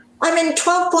 Right. I'm in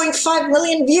 12.5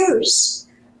 million views,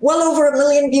 well over 1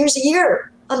 million views a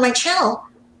year on my channel,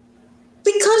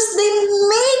 because they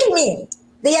made me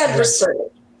the adversary.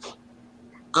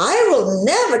 I will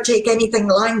never take anything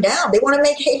lying down. They want to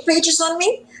make hate pages on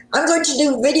me? I'm going to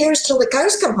do videos till the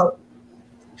cows come home.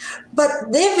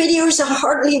 But their videos are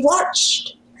hardly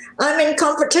watched. I'm in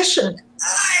competition.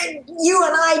 You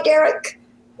and I, Derek,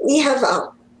 we have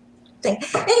a thing.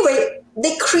 Anyway,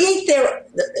 they create their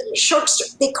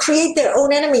they create their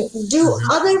own enemy. Do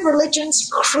other religions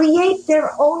create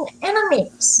their own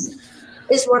enemies?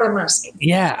 Is what I'm asking.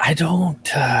 Yeah, I don't.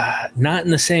 Not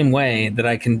in the same way that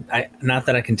I can. Not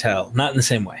that I can tell. Not in the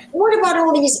same way. What about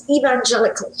all these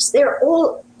evangelicals? They're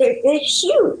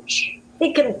huge.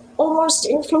 They can almost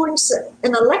influence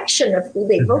an election of who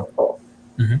they vote for.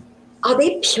 Are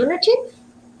they punitive?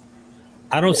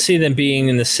 I don't see them being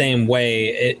in the same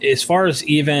way. As far as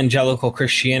evangelical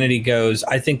Christianity goes,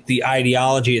 I think the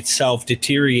ideology itself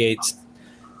deteriorates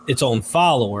its own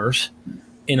followers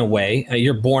in a way.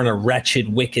 You're born a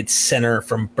wretched, wicked sinner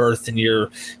from birth, and you're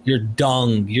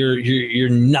dung. You're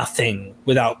nothing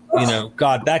without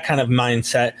God. That kind of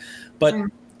mindset. But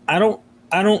I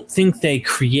don't think they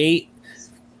create.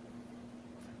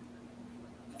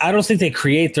 I don't think they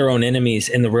create their own enemies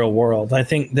in the real world. I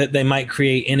think that they might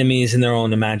create enemies in their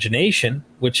own imagination,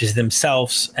 which is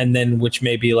themselves, and then which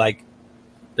may be like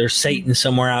there's Satan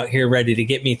somewhere out here ready to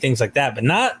get me, things like that, but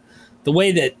not the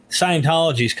way that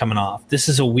Scientology is coming off. This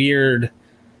is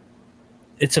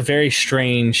it's a very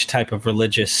strange type of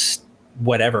religious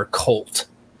whatever cult.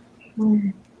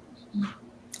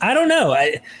 I don't know.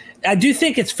 I do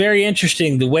think it's very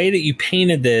interesting the way that you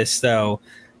painted this, though.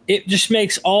 It just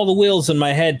makes all the wheels in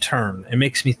my head turn. It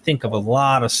makes me think of a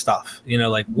lot of stuff,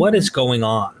 like what is going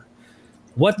on?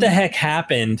 What the heck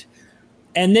happened?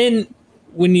 And then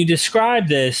when you describe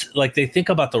this, like they think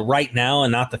about the right now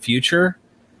and not the future.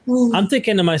 I'm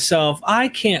thinking to myself, I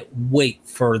can't wait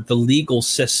for the legal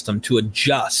system to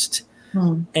adjust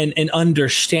and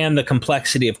understand the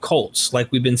complexity of cults, like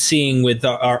we've been seeing with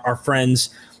our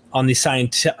friends on the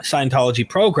Scientology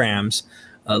programs,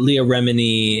 Leah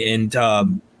Remini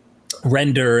and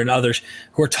Render and others,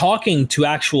 who are talking to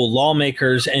actual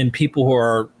lawmakers and people who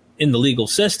are in the legal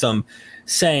system,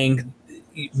 saying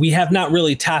we have not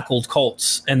really tackled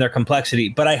cults and their complexity,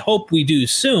 but I hope we do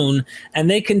soon,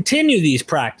 and they continue these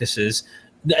practices.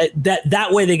 That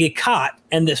way they get caught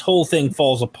and this whole thing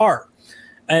falls apart,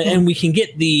 and we can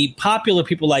get the popular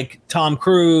people like Tom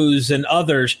Cruise and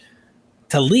others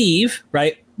to leave.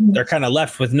 Right? They're kind of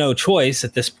left with no choice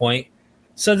at this point,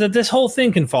 so that this whole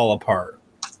thing can fall apart.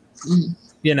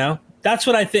 That's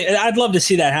what I think. I'd love to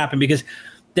see that happen, because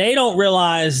they don't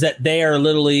realize that they are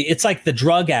literally, it's like the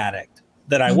drug addict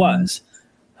that I was,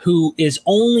 who is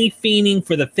only fiending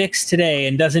for the fix today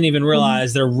and doesn't even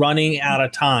realize they're running out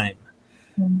of time.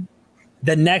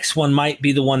 The next one might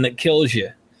be the one that kills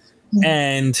you.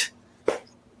 And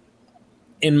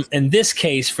in this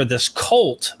case, for this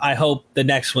cult, I hope the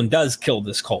next one does kill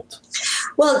this cult.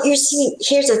 Well, you see,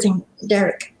 here's the thing,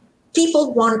 Derek.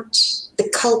 People want the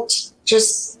cult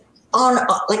just on,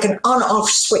 like an on-off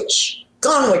switch.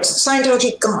 Gone with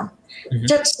Scientology, gone.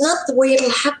 That's not the way it'll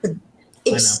happen.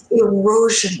 It's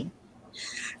erosion.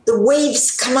 The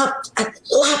waves come up and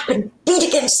lap and beat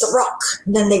against the rock,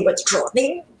 and then they withdraw.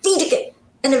 They beat again,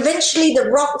 and eventually the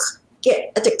rock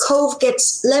the cove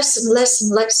gets less and less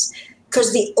and less,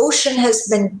 because the ocean has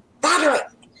been battering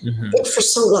it for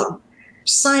so long.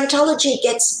 Scientology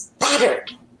gets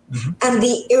battered. And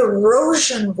the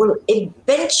erosion will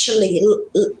eventually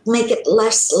make it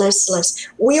less.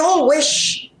 We all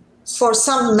wish for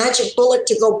some magic bullet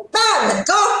to go bam and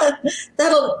go. There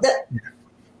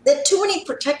are too many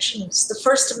protections. The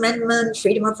First Amendment,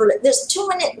 freedom of religion. There's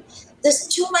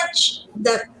too much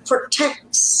that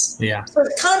protects. Yeah. So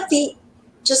it can't be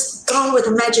just gone with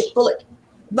a magic bullet.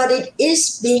 But it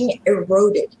is being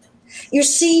eroded. You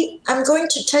see, I'm going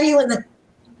to tell you in the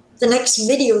the next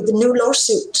video, the new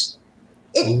lawsuit.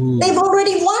 They've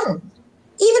already won.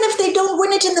 Even if they don't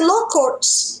win it in the law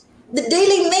courts, the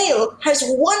Daily Mail has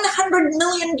 100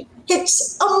 million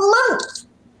hits a month.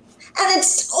 And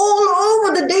it's all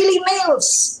over the Daily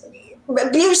Mails.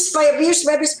 Abuse by abuse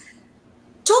by abuse.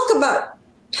 Talk about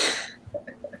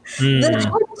the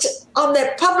hit on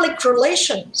their public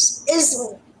relations is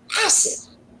massive,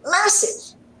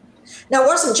 massive. Now, it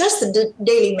wasn't just the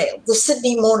Daily Mail. The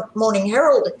Sydney Morning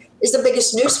Herald is the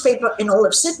biggest newspaper in all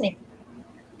of Sydney.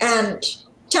 And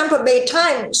Tampa Bay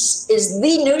Times is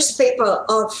the newspaper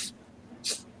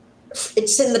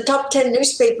it's in the top 10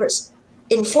 newspapers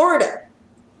in Florida.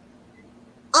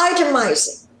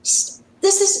 Itemizing. This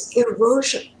is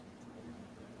erosion.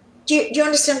 Do you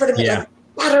understand what I mean? Yeah. Like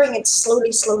battering it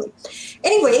slowly, slowly.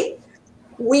 Anyway,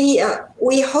 we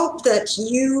hope that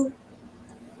you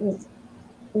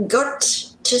got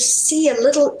to see a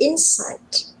little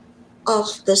insight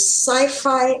of the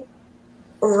sci-fi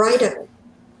writer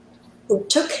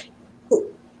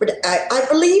but I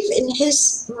believe in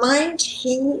his mind,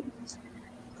 he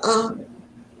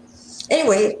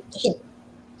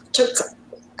took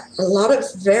a lot of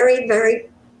very, very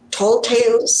tall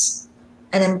tales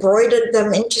and embroidered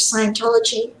them into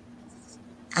Scientology.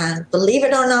 And believe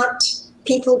it or not,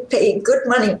 people pay good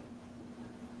money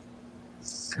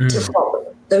to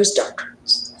follow those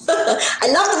doctrines. I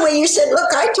love the way you said,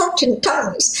 look, I talked in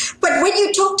tongues. But when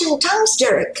you talked in tongues,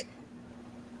 Derek,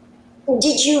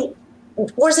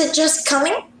 was it just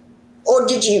coming? Or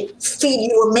did you feel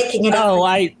you were making it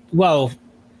up?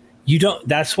 You don't.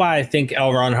 That's why I think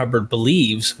L. Ron Hubbard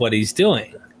believes what he's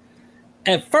doing.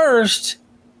 At first,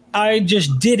 I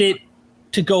just did it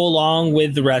to go along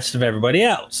with the rest of everybody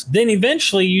else. Then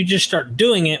eventually you just start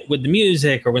doing it with the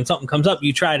music, or when something comes up,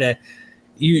 you try to,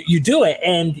 you do it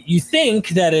and you think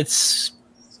that it's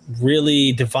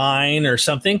really divine or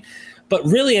something. But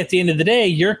really, at the end of the day,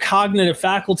 your cognitive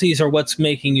faculties are what's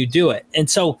making you do it. And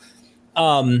so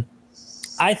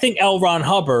I think L. Ron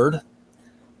Hubbard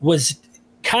was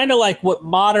kind of like what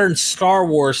modern Star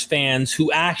Wars fans who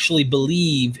actually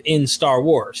believe in Star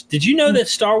Wars. Did you know that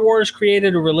Star Wars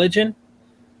created a religion?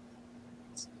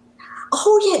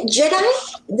 Oh, yeah.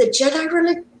 The Jedi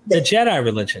religion? The Jedi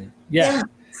religion, yeah.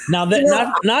 Now,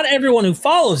 not everyone who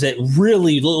follows it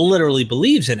really literally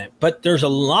believes in it, but there's a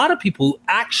lot of people who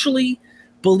actually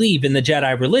believe in the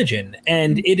Jedi religion,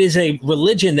 and it is a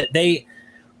religion that they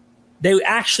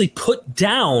actually put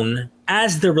down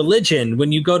as the religion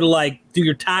when you go to like do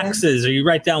your taxes or you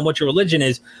write down what your religion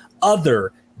is,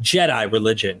 other Jedi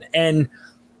religion. And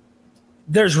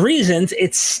there's reasons.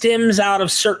 It stems out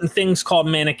of certain things called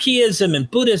Manichaeism and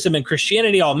Buddhism and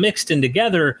Christianity all mixed in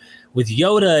together with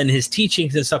Yoda and his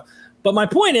teachings and stuff. But my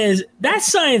point is, that's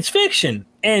science fiction.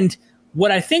 And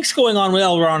what I think's going on with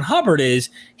L. Ron Hubbard is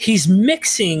he's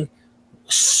mixing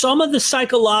some of the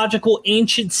psychological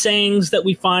ancient sayings that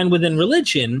we find within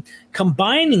religion,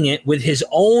 combining it with his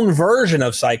own version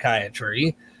of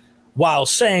psychiatry, while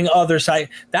saying other side.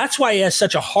 That's why he has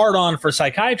such a hard-on for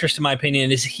psychiatrists, in my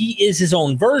opinion, is he is his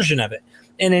own version of it.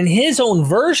 And in his own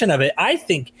version of it, I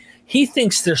think he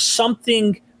thinks there's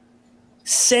something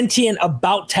sentient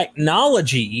about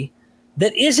technology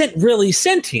that isn't really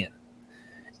sentient.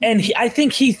 And I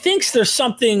think he thinks there's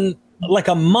something like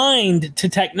a mind to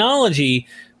technology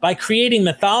by creating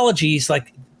mythologies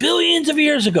like billions of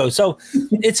years ago. So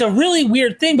it's a really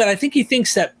weird thing, but I think he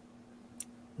thinks that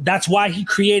that's why he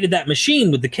created that machine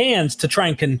with the cans to try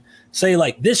and say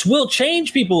like, this will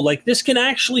change people. Like this can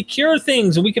actually cure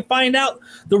things and we can find out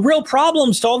the real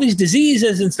problems to all these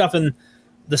diseases and stuff. And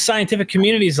the scientific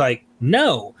community is like,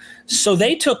 no. So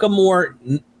they took a more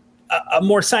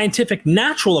scientific,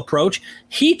 natural approach.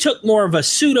 He took more of a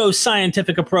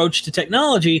pseudo-scientific approach to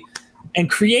technology and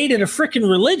created a freaking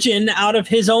religion out of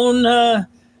his own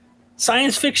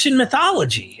science fiction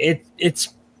mythology.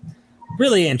 It's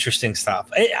really interesting stuff.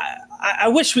 I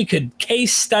wish we could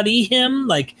case study him,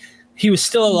 like he was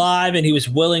still alive and he was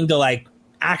willing to like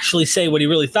actually say what he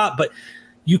really thought. But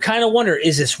you kind of wonder,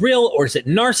 is this real or is it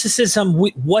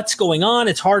narcissism? What's going on?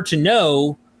 It's hard to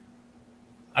know.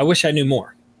 I wish I knew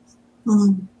more.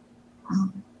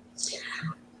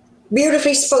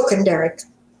 Beautifully spoken, Derek.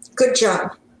 Good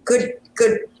job. Good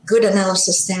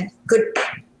analysis, Dan.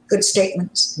 Good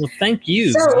statements. Well, thank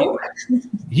you. So,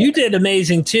 you did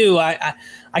amazing too. I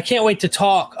can't wait to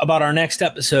talk about our next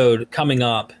episode coming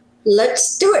up.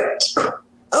 Let's do it.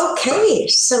 Okay.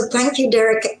 So thank you,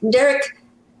 Derek. Derek,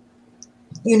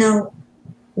 you know,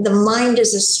 the mind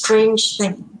is a strange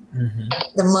thing.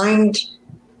 The mind,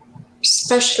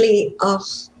 especially of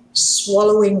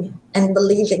swallowing and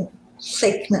believing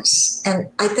fakeness. And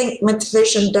I think Myth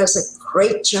Vision does a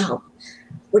great job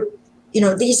with,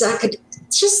 these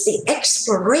just the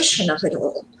exploration of it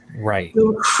all. Right. The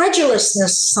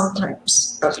incredulousness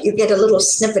sometimes of you get a little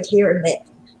snippet here and there.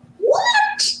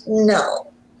 What? No.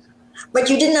 But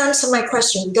you didn't answer my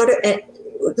question.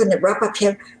 We're going to wrap up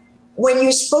here. When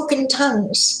you spoke in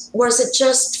tongues, was it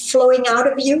just flowing out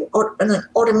of you on an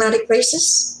automatic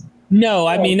basis? No,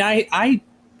 I mean, I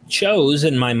chose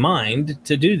in my mind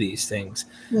to do these things.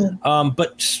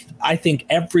 But I think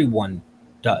everyone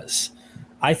does.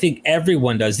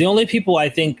 The only people I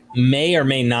think may or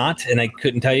may not, and I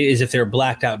couldn't tell you, is if they're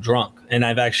blacked out drunk. And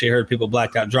I've actually heard people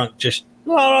blacked out drunk just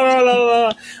blah, blah,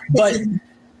 blah, blah. But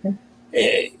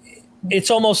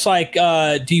it's almost like,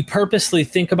 do you purposely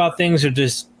think about things, or do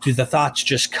the thoughts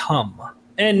just come?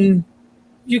 And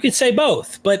you could say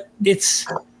both, but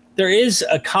there is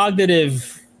a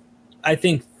cognitive, I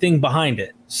think, thing behind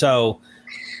it. So,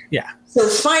 yeah. So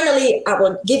finally, I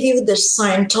will give you the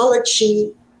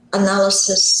Scientology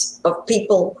analysis of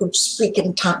people who speak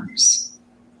in tongues.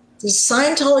 The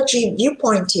Scientology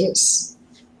viewpoint is,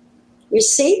 you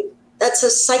see, that's a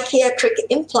psychiatric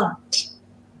implant.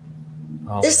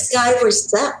 Oh, this guy was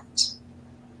that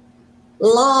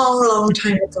long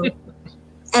time ago.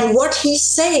 And what he's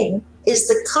saying is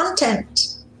the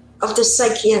content of the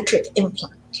psychiatric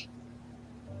implant.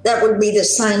 That would be the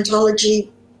Scientology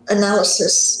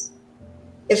analysis.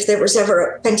 If there was ever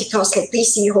a Pentecostal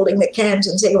PC holding the cans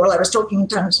and saying, well, I was talking in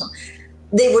tongues,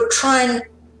 they would try and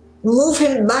move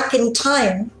him back in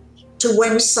time to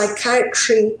when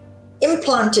psychiatry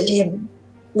implanted him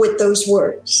with those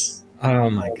words. Oh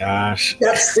my gosh.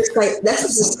 That's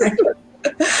the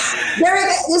Derek,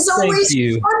 there's always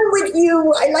fun with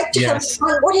you. I like to have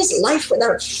fun. What is life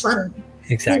without fun?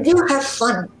 Exactly. You do have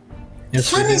fun. Yes,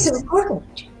 fun is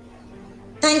important.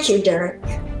 Thank you, Derek.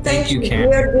 Thank you,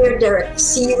 Karen. Dear Derek.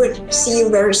 See you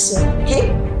very soon. Okay?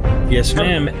 Yes,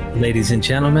 ma'am. Ladies and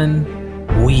gentlemen,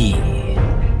 we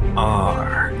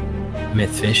are Myth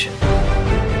Vision.